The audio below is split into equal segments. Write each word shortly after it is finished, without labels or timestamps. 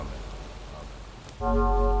I'll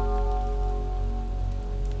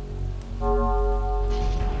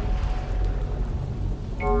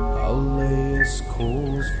lay his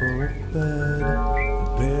coals for a bed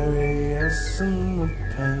and bury us in the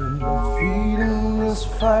pain, feeding this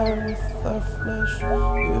fire with our flesh,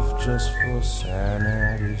 if just for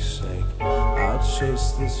sanity's sake. I'll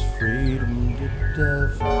chase this freedom to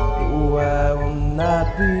death. No, I will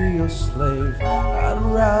not be your slave. I'd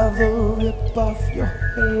rather rip off your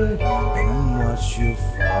head and watch you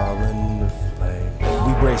fall into flame.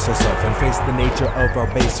 We brace ourselves and face the nature of our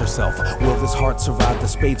baser self. Will this heart survive the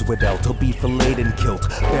spades we're dealt? He'll be filleted and killed,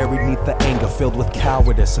 buried neath the anger, filled with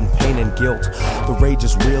cowardice and pain and guilt. The rage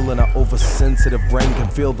is real and our oversensitive brain can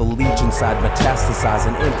feel the leech inside metastasize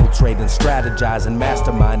and infiltrate and strategize and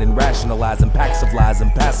mastermind and rationalize and packs of lies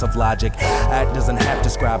and passive logic. That doesn't have to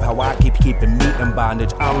describe how I keeping me in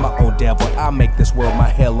bondage. I'm my own devil, I make this world my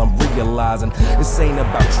hell. I'm realizing this ain't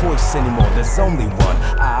about choice anymore. There's only one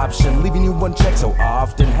option. Leaving you unchecked so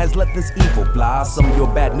often has let this evil blossom. Your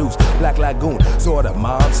bad news, Black Lagoon, sort of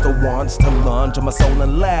monster wants to lunge on my soul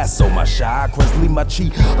and lasso my chakras, leave my chi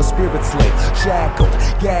a spirit slave, shackled,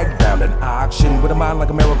 gagged, bound, and auction with a mind like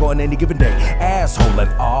a miracle on any given day. Asshole in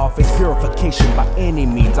office, purification by any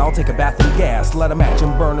means. I'll take a bath in gas, light a match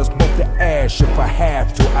and burn us both to ash if I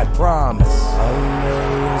have to, I promise. I'll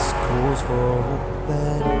lay his coals for a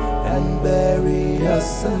bed and bury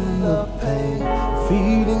us in the pain,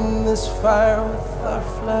 feeding this fire with our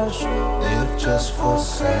flesh, if just for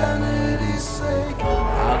sanity's sake.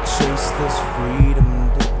 I'll chase this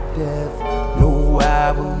freedom to death. No,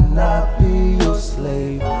 I will not be your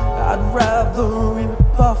slave. I'd rather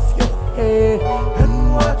rip off your head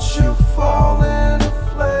and watch you fall into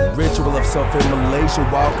flame. Ritual of self-immolation,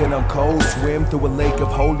 walking on cold, swim through a lake of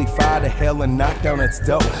holy fire to hell and knock down its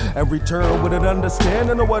door, and return with an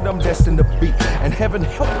understanding of what I'm destined to be. And heaven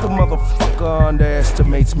help the motherfucker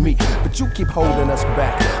underestimates me, but you keep holding us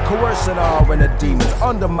back, coercing our inner demons,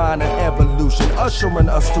 undermining evolution, ushering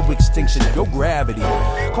us to extinction. Your gravity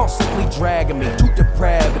constantly dragging me to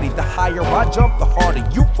depravity. The higher I jump, the harder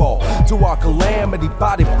you fall to our calamity.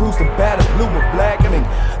 Body bruised and battered, blue and blackening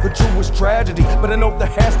the truest tragedy. But I know there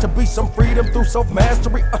has to be some freedom through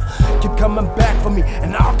self-mastery. Keep coming back for me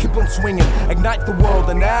and I'll keep on swinging. Ignite the world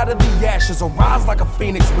and out of the ashes I'll rise like a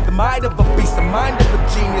phoenix with the might of a beast, the mind of a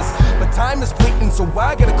genius. But time is fleeting, so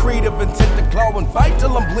I get a creative intent to claw and fight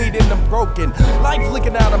till I'm bleeding and broken. Life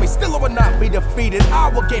licking out of me, still I will not be defeated. I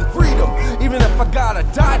will gain freedom, even if I gotta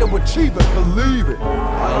die to achieve it, believe it.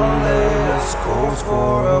 I'll lay his coals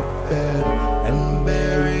for a bed and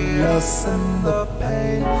bury us in the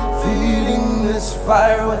pain, feeding this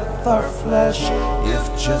fire with our flesh,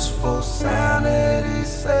 if just for sanity's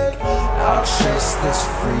sake. I'll chase this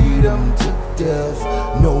freedom to death.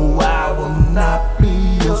 No, I will not be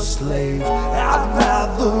your slave.